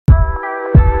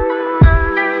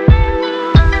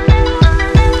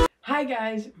Hi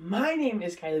guys, my name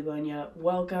is Kylie Bonia.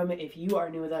 Welcome if you are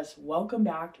new with us. Welcome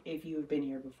back if you have been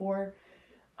here before.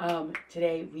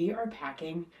 Today we are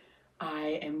packing.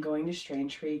 I am going to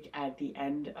Strange Creek at the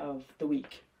end of the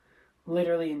week,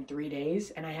 literally in 3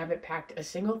 days, and I haven't packed a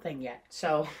single thing yet.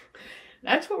 So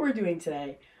that's what we're doing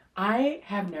today. I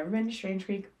have never been to Strange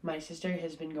Creek. My sister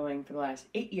has been going for the last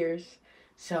 8 years,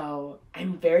 so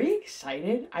I'm very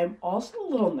excited. I'm also a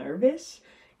little nervous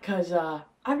because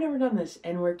I've never done this,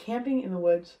 and we're camping in the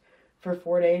woods for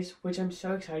 4 days, which I'm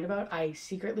so excited about. I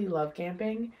secretly love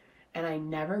camping, and I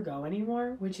never go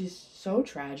anymore, which is so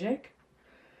tragic.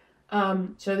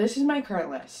 So this is my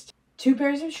current list. 2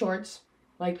 pairs of shorts,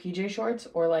 like PJ shorts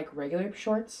or like regular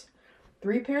shorts.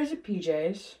 3 pairs of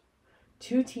PJs,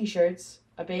 2 t-shirts,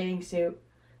 a bathing suit,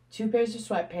 2 pairs of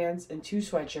sweatpants and 2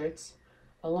 sweatshirts,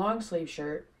 a long sleeve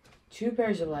shirt, 2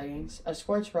 pairs of leggings, a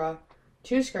sports bra,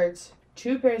 2 skirts,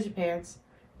 2 pairs of pants,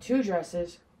 2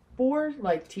 dresses, 4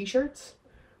 like t-shirts,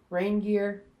 rain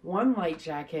gear, 1 light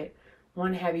jacket,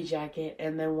 1 heavy jacket,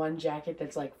 and then 1 jacket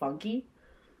that's like funky.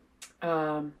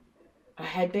 A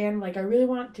headband, like I really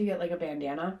want to get like a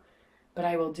bandana, but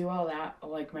I will do all that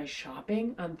like my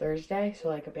shopping on Thursday. So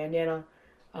like a bandana,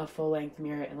 a full length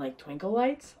mirror, and like twinkle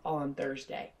lights all on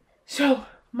Thursday. So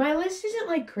my list isn't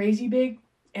like crazy big,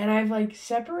 and I've like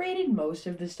separated most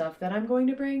of the stuff that I'm going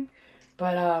to bring.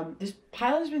 But this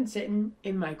pile has been sitting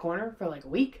in my corner for like a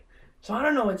week, so I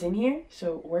don't know what's in here.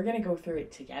 So we're gonna go through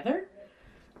it together.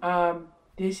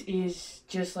 This is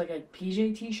just like a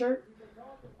PJ t-shirt.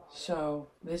 So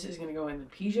this is gonna go in the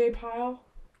PJ pile.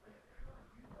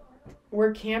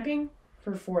 We're camping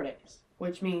for 4 days,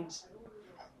 which means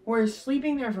we're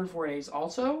sleeping there for 4 days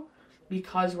also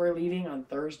because we're leaving on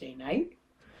Thursday night,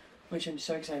 which I'm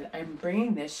so excited. I'm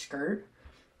bringing this skirt,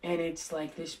 and it's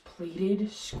like this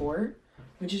pleated skirt,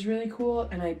 which is really cool,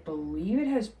 and I believe it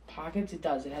has pockets. It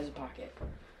does. It has a pocket.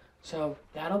 So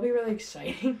that'll be really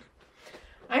exciting.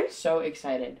 I'm so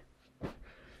excited.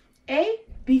 A,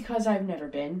 because I've never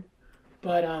been,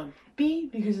 but B,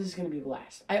 because this is going to be a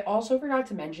blast. I also forgot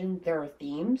to mention there are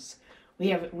themes. We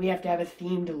have to have a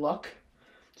themed look.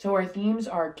 So our themes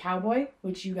are cowboy,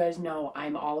 which you guys know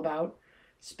I'm all about.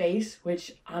 Space,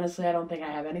 which honestly I don't think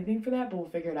I have anything for that, but we'll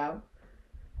figure it out.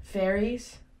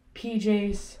 Fairies,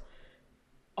 PJs,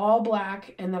 all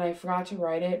black, and then I forgot to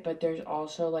write it, but there's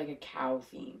also like a cow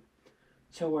theme.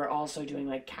 So we're also doing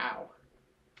like cow,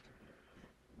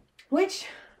 which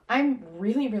I'm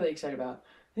really, really excited about.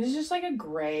 This is just like a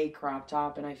gray crop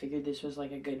top, and I figured this was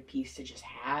like a good piece to just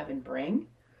have and bring.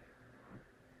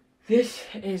 This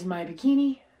is my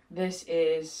bikini. This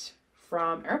is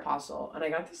from Aeropostale, and I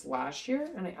got this last year,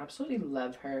 and I absolutely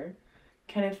love her.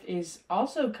 Kenneth is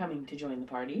also coming to join the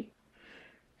party.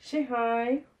 Say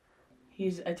hi.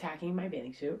 He's attacking my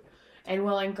bathing suit. And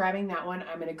while I'm grabbing that one,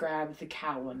 I'm going to grab the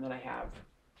cow one that I have.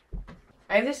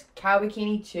 I have this cow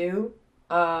bikini too.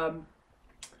 I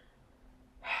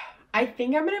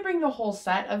think I'm going to bring the whole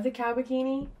set of the cow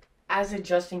bikini as a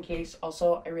just in case.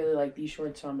 Also, I really like these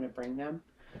shorts, so I'm going to bring them.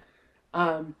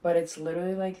 But it's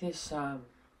literally like this,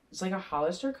 it's like a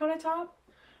Hollister kind of top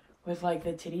with like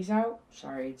the titties out.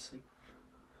 Sorry, it's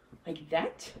like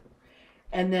that.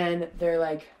 And then they're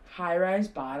like high-rise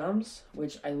bottoms,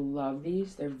 which I love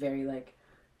these. They're very like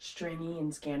stringy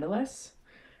and scandalous.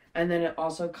 And then it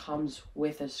also comes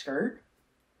with a skirt.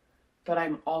 But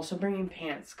I'm also bringing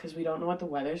pants because we don't know what the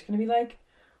weather's going to be like,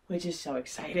 which is so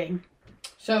exciting.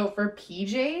 So for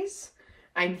PJs,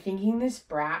 I'm thinking this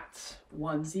Bratz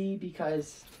onesie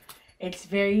because it's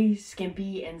very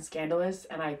skimpy and scandalous,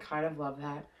 and I kind of love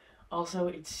that. Also,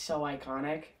 it's so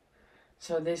iconic.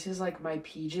 So this is like my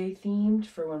PJ themed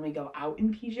for when we go out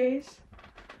in PJs.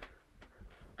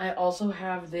 I also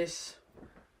have this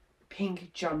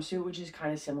pink jumpsuit, which is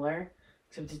kind of similar,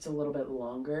 except it's a little bit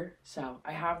longer. So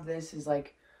I have this as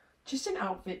like just an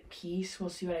outfit piece.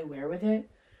 We'll see what I wear with it.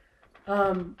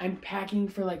 I'm packing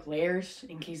for like layers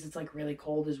in case it's like really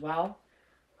cold as well.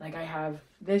 Like I have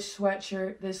this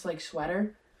sweatshirt, this like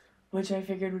sweater, which I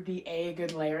figured would be a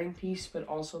good layering piece, but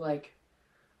also like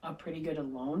a pretty good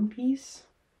alone piece.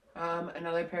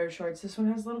 Another pair of shorts. This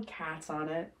one has little cats on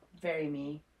it. Very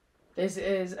me. This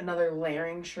is another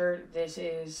layering shirt. This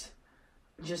is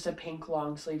just a pink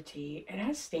long sleeve tee. It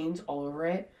has stains all over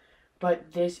it,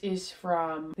 but this is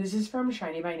from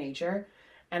Shiny by Nature,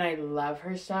 and I love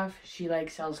her stuff. She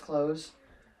like sells clothes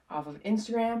off of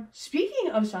Instagram. Speaking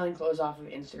of selling clothes off of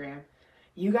Instagram,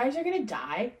 you guys are gonna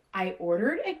die. I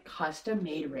ordered a custom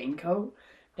made raincoat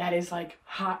that is like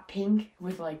hot pink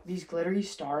with like these glittery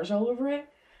stars all over it.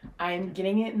 I'm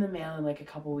getting it in the mail in like a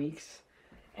couple weeks,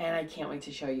 and I can't wait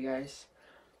to show you guys.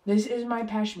 This is my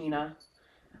pashmina.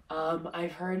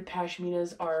 I've heard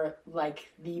pashminas are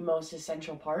like the most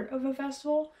essential part of a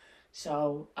festival.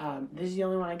 So this is the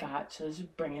only one I got, so this is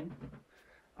bringing.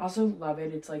 Also love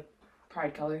it. It's like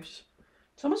pride colors.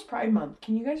 It's almost Pride Month.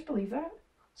 Can you guys believe that?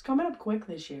 It's coming up quick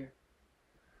this year.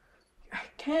 I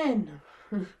can.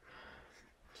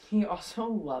 He also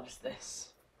loves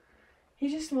this. He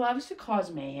just loves to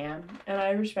cause mayhem, and I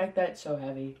respect that so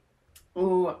heavy.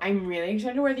 Ooh, I'm really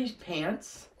excited to wear these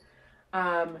pants.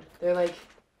 They're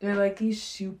like these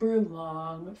super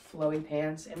long, flowy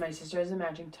pants, and my sister has a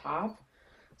matching top.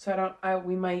 So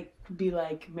we might be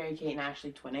like Mary Kate and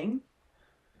Ashley twinning.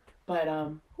 But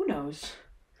who knows?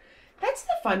 That's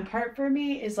the fun part for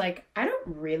me is like I don't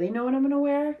really know what I'm gonna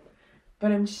wear,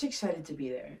 but I'm just excited to be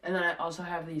there. And then I also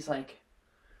have these like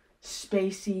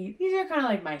spacey, these are kind of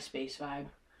like my space vibe.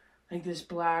 Like this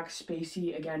black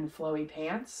spacey, again, flowy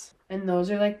pants. And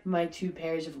those are like my 2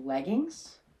 pairs of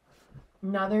leggings.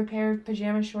 Another pair of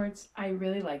pajama shorts. I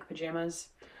really like pajamas.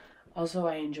 Also,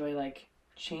 I enjoy like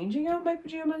changing out my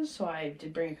pajamas, so I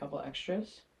did bring a couple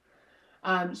extras.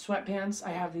 Sweatpants.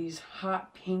 I have these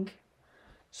hot pink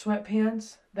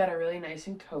sweatpants that are really nice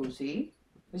and cozy.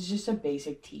 It's just a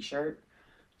basic t-shirt.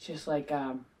 It's just like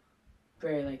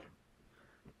very like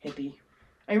hippie.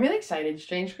 I'm really excited.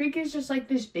 Strange Creek is just like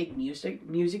this big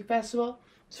music festival.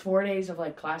 It's 4 days of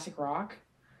like classic rock.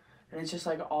 And it's just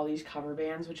like all these cover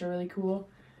bands, which are really cool.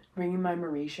 Bringing my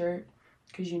Marie shirt,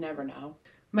 because you never know.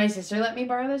 My sister let me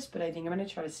borrow this, but I think I'm going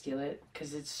to try to steal it,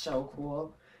 because it's so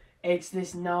cool. It's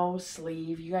this no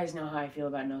sleeve. You guys know how I feel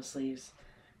about no sleeves.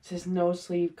 It's this no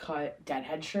sleeve cut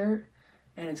Deadhead shirt.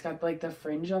 And it's got like the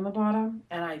fringe on the bottom.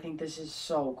 And I think this is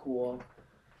so cool.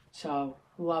 So,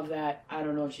 love that. I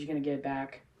don't know if she's going to get it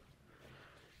back.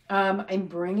 I'm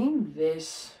bringing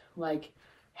this, like,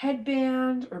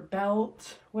 headband or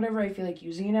belt, whatever I feel like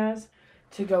using it as,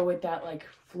 to go with that, like,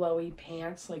 flowy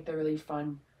pants, like the really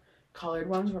fun colored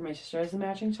ones where my sister has the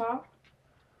matching top.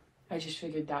 I just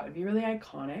figured that would be really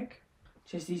iconic.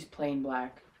 Just these plain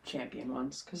black Champion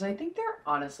ones, because I think they're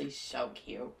honestly so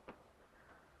cute.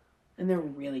 And they're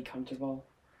really comfortable.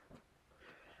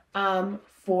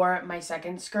 For my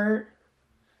second skirt,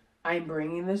 I'm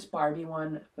bringing this Barbie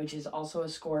one, which is also a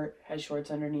skirt, has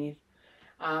shorts underneath.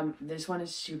 This one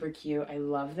is super cute. I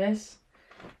love this.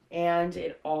 And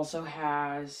it also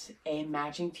has a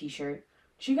matching t-shirt,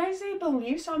 which you guys, I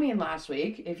believe, saw me in last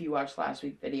week, if you watched last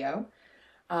week's video.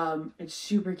 It's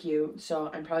super cute,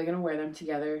 so I'm probably going to wear them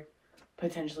together,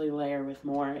 potentially layer with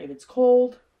more if it's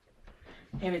cold.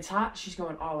 If it's hot, she's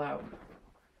going all out.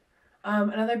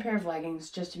 Another pair of leggings,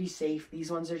 just to be safe.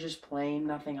 These ones are just plain,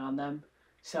 nothing on them.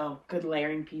 So, good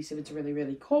layering piece if it's really,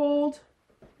 really cold.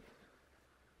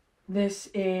 This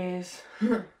is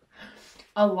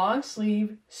a long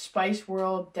sleeve Spice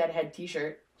World Deadhead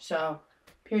t-shirt. So,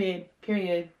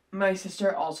 period. My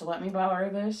sister also let me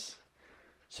borrow this.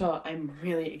 So, I'm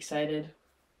really excited.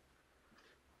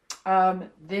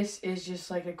 This is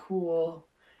just like a cool,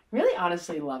 really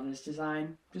honestly love this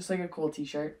design. Just like a cool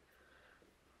t-shirt.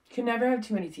 Can never have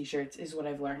too many t-shirts is what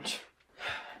I've learned.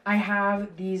 I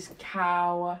have these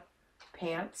cow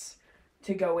pants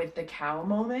to go with the cow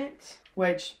moment,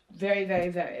 which very, very,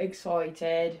 very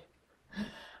excited.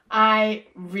 I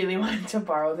really wanted to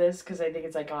borrow this because I think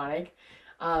it's iconic.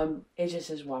 It just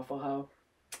says Waffle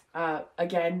Ho.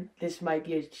 Again, this might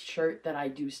be a shirt that I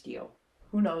do steal.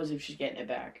 Who knows if she's getting it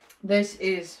back. This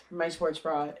is my sports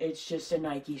bra. It's just a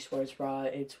Nike sports bra.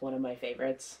 It's one of my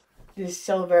favorites. This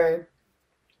silver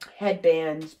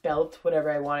headband, belt, whatever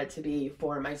I want it to be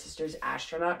for my sister's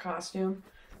astronaut costume.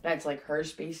 That's like her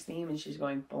space theme and she's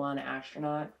going full on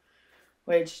astronaut,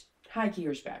 which high key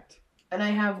respect. And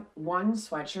I have one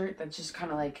sweatshirt that's just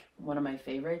kind of like one of my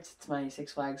favorites. It's my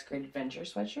Six Flags Great Adventure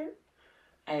sweatshirt.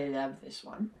 I love this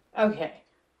one. Okay,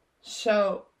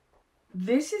 so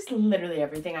this is literally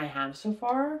everything I have so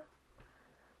far.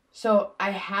 So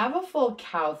I have a full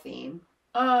cow theme.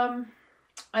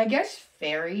 I guess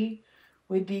fairy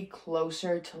would be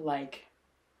closer to like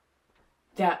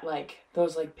that, like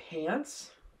those like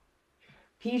pants.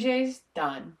 PJs,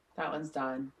 done. That one's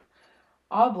done.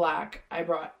 All black, I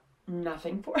brought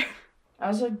nothing for. I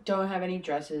also don't have any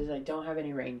dresses. I don't have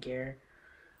any rain gear.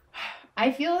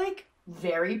 I feel like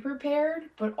very prepared,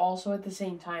 but also at the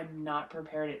same time not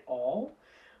prepared at all,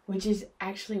 which is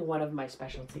actually one of my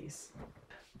specialties.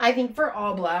 I think for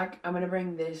all black, I'm going to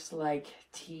bring this like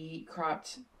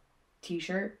cropped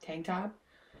t-shirt, tank top,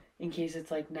 in case it's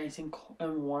like nice and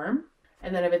warm.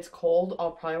 And then if it's cold,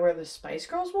 I'll probably wear the Spice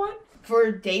Girls one.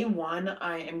 For day one,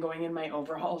 I am going in my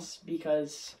overalls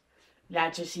because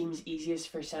that just seems easiest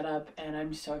for setup and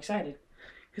I'm so excited.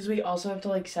 because we also have to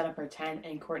like set up our tent,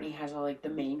 and Courtney has all like the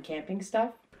main camping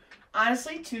stuff.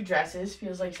 Honestly, 2 dresses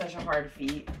feels like such a hard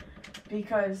feat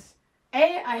because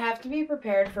A, I have to be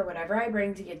prepared for whatever I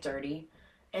bring to get dirty,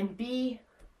 and B,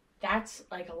 that's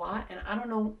like a lot, and I don't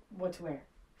know what to wear.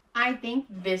 I think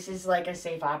this is like a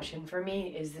safe option for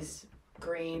me, is this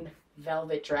green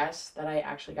velvet dress that I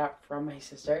actually got from my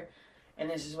sister. And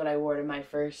this is what I wore to my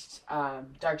first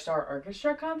Dark Star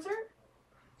Orchestra concert.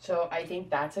 So I think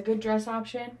that's a good dress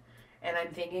option. And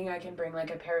I'm thinking I can bring like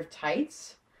a pair of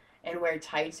tights and wear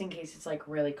tights in case it's like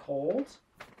really cold.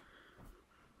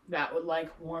 That would like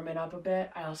warm it up a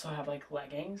bit. I also have like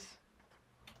leggings.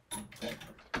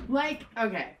 Like,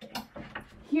 okay,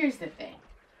 here's the thing.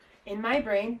 In my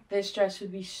brain, this dress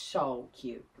would be so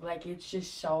cute. Like, it's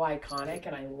just so iconic,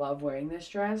 and I love wearing this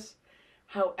dress.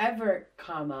 However,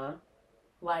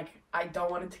 like, I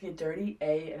don't want it to get dirty,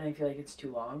 A, and I feel like it's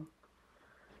too long.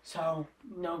 So,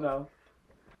 no go.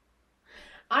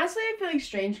 Honestly, I feel like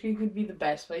Strange Creek would be the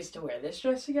best place to wear this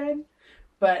dress again.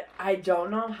 But I don't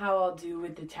know how I'll do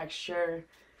with the texture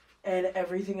and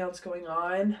everything else going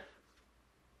on.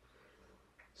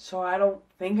 So I don't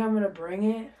think I'm going to bring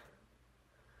it.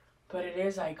 But it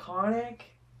is iconic.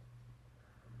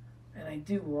 And I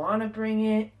do want to bring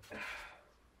it.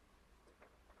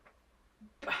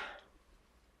 I'm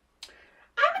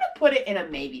going to put it in a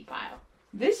maybe pile.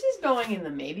 This is going in the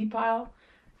maybe pile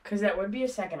because that would be a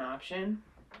second option.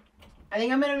 I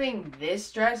think I'm going to bring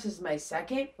this dress as my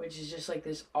second, which is just like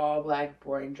this all black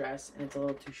boring dress, and it's a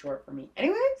little too short for me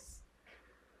anyways.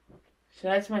 So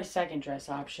that's my second dress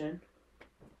option.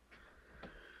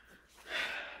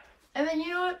 And then you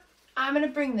know what? I'm going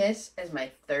to bring this as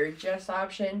my third dress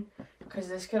option because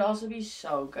this could also be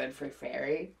so good for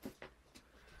Fairy.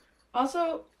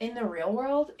 Also, in the real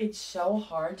world, it's so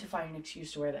hard to find an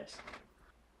excuse to wear this.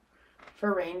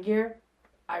 For rain gear,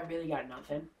 I really got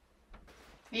nothing.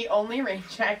 The only rain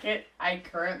jacket I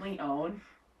currently own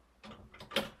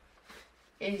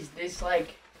is this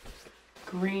like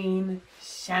green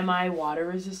semi-water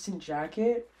resistant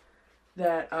jacket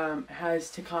that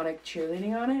has Taconic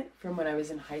cheerleading on it from when I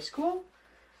was in high school.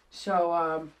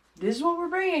 So this is what we're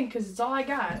bringing because it's all I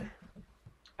got.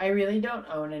 I really don't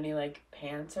own any like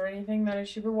pants or anything that are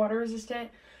super water resistant,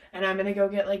 and I'm gonna go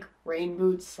get like rain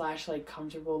boots / like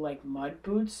comfortable like mud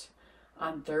boots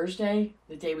on Thursday,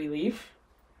 the day we leave.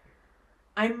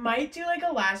 I might do like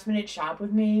a last minute shop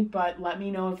with me, but let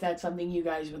me know if that's something you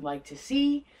guys would like to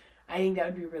see. I think that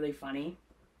would be really funny.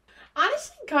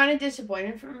 Honestly, kind of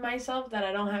disappointed for myself that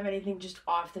I don't have anything just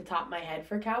off the top of my head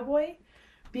for Cowboy.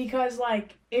 Because,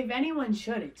 like, if anyone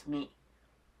should, it's me.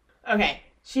 Okay,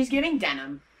 she's giving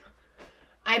denim.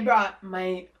 I brought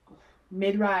my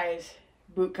mid-rise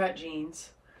bootcut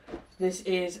jeans. This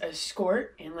is a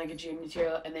skirt in, like, a jean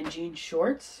material and then jean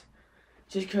shorts.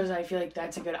 Just because I feel like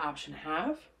that's a good option to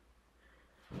have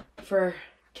for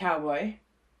Cowboy.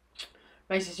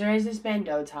 My sister has this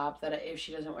bandeau top that if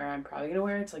she doesn't wear, I'm probably going to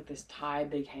wear. It's like this tie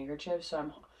big handkerchief.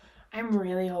 So I'm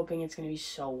really hoping it's going to be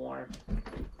so warm.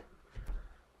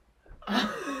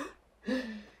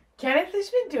 Kenneth has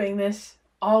been doing this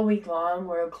all week long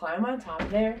where he'll climb on top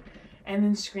there and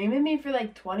then scream at me for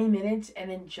like 20 minutes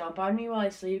and then jump on me while I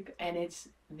sleep. And it's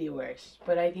the worst.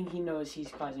 But I think he knows he's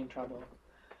causing trouble.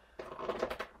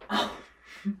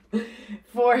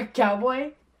 For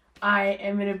Cowboy,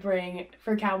 I'm going to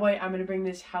bring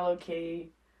this Hello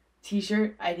Kitty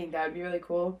t-shirt. I think that would be really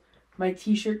cool. My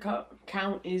t-shirt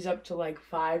count is up to like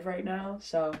 5 right now.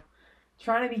 So,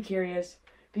 trying to be curious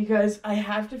because I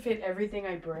have to fit everything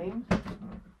I bring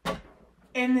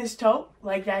in this tote.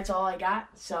 Like, that's all I got.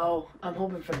 So, I'm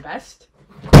hoping for the best.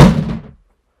 That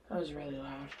was really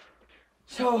loud.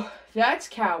 So, that's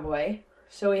Cowboy.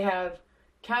 So, we have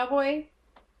Cowboy,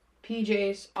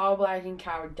 PJs, all black and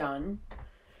cow done.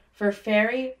 For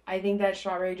Fairy, I think that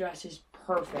strawberry dress is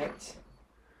perfect.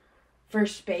 For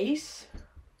Space,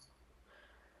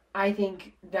 I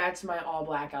think that's my all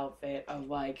black outfit of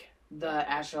like the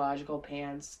astrological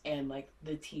pants and like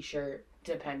the t-shirt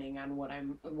depending on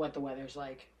what the weather's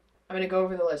like. I'm going to go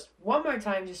over the list one more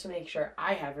time just to make sure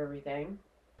I have everything.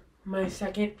 My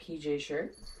second PJ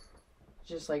shirt,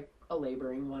 just like a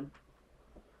laboring one.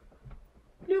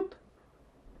 Nope.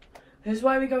 This is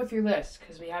why we go through lists,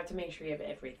 because we have to make sure we have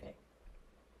everything.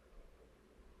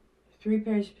 3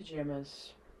 pairs of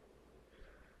pajamas.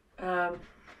 I'll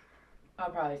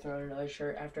probably throw in another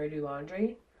shirt after I do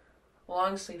laundry. A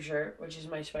long sleeve shirt, which is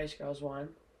my Spice Girls one.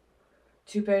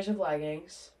 2 pairs of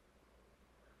leggings.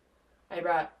 I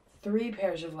brought 3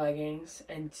 pairs of leggings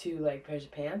and 2 like pairs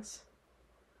of pants.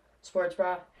 Sports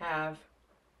bra, have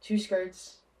 2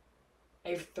 skirts. I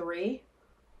have 3.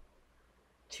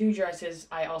 2 dresses.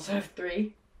 I also have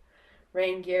 3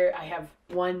 rain gear. I have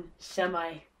 1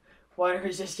 semi-water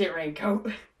resistant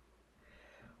raincoat.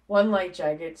 1 light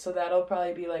jacket. So that'll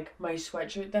probably be like my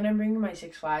sweatshirt that I'm bringing, my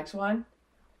Six Flags one.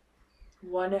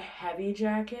 1 heavy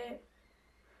jacket.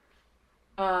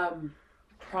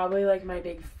 Probably like my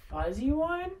big fuzzy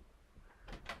one.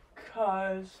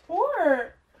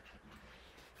 Or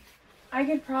I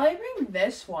could probably bring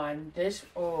this one. This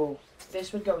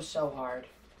would go so hard.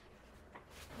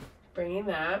 Bringing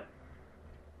that.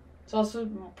 It's also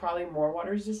probably more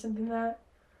water resistant than that.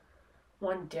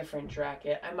 1 different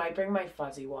jacket. I might bring my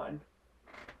fuzzy one.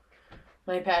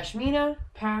 My pashmina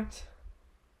packed.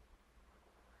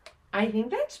 I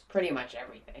think that's pretty much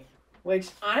everything. Which,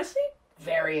 honestly,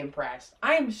 very impressed.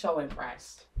 I am so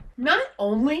impressed. Not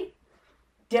only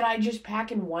did I just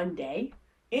pack in 1 day,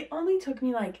 it only took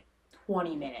me like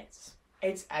 20 minutes.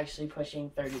 It's actually pushing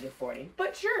 30 to 40.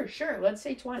 But sure, let's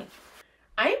say 20.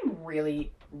 I am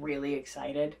really, really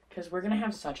excited because we're going to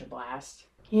have such a blast.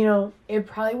 You know, it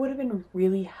probably would have been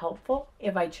really helpful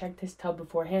if I checked this tub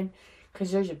beforehand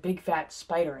because there's a big fat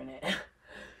spider in it.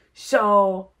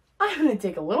 So I'm going to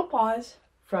take a little pause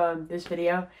from this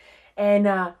video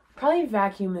and probably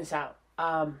vacuum this out.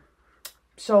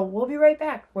 So we'll be right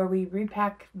back where we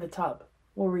repack the tub.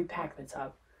 We'll repack the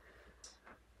tub.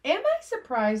 Am I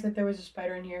surprised that there was a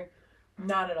spider in here?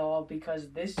 Not at all, because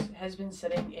this has been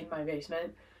sitting in my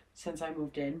basement since I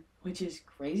moved in, which is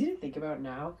crazy to think about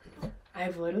now.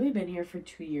 I've literally been here for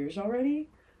 2 years already,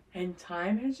 and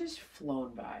time has just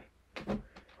flown by.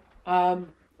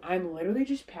 I'm literally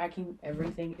just packing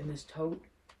everything in this tote.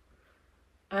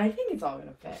 I think it's all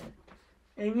gonna fit.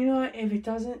 And you know what? If it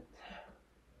doesn't,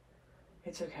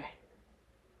 it's okay.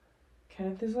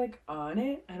 Kind of there's like on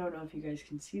it. I don't know if you guys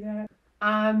can see that.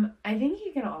 I think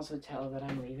you can also tell that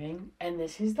I'm leaving, and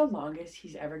this is the longest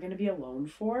he's ever going to be alone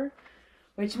for,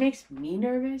 which makes me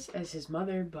nervous as his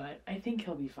mother, but I think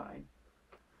he'll be fine.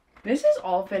 This is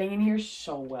all fitting in here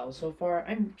so well so far.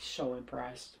 I'm so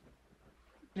impressed.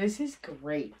 This is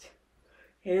great.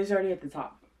 It is already at the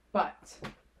top, but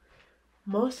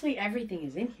mostly everything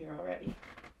is in here already.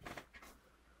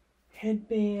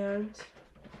 Headband.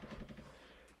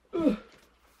 Ugh.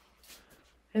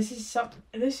 This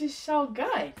is so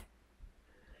good.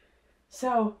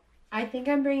 So I think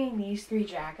I'm bringing these 3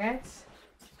 jackets.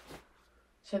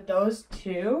 So those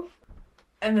 2,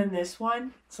 and then this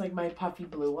one. It's like my puffy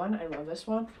blue one. I love this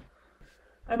one.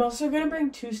 I'm also gonna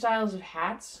bring 2 styles of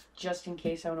hats just in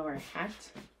case I want to wear a hat.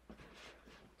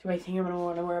 Do I think I'm gonna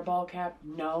want to wear a ball cap?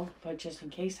 No, but just in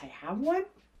case I have one.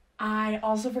 I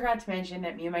also forgot to mention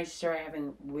that me and my sister are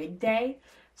having wig day,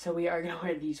 so we are gonna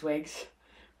wear these wigs.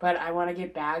 But I want to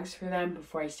get bags for them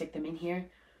before I stick them in here.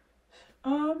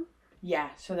 Yeah,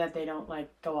 so that they don't like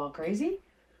go all crazy.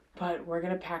 But we're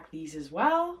going to pack these as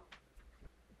well.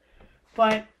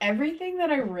 But everything that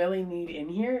I really need in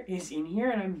here is in here,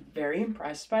 and I'm very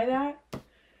impressed by that.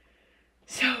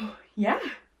 So, yeah.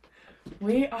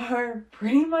 We are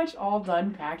pretty much all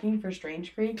done packing for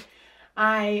Strange Creek.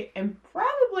 I am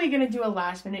probably going to do a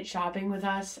last minute shopping with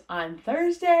us on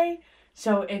Thursday.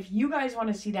 So if you guys want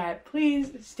to see that,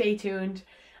 please stay tuned.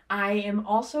 I am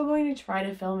also going to try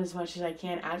to film as much as I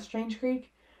can at Strange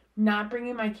Creek. Not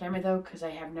bringing my camera though, because I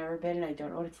have never been and I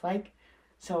don't know what it's like.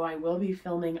 So I will be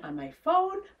filming on my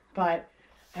phone, but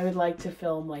I would like to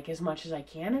film like as much as I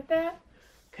can at that,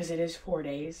 because it is 4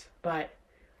 days. But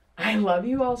I love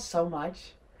you all so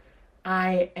much.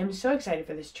 I am so excited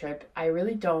for this trip. I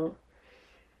really don't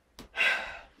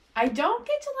get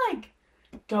to like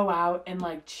go out and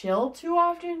like chill too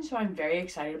often, so I'm very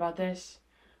excited about this.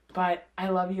 But I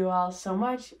love you all so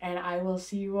much, and I will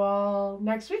see you all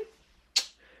next week.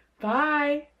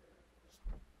 Bye.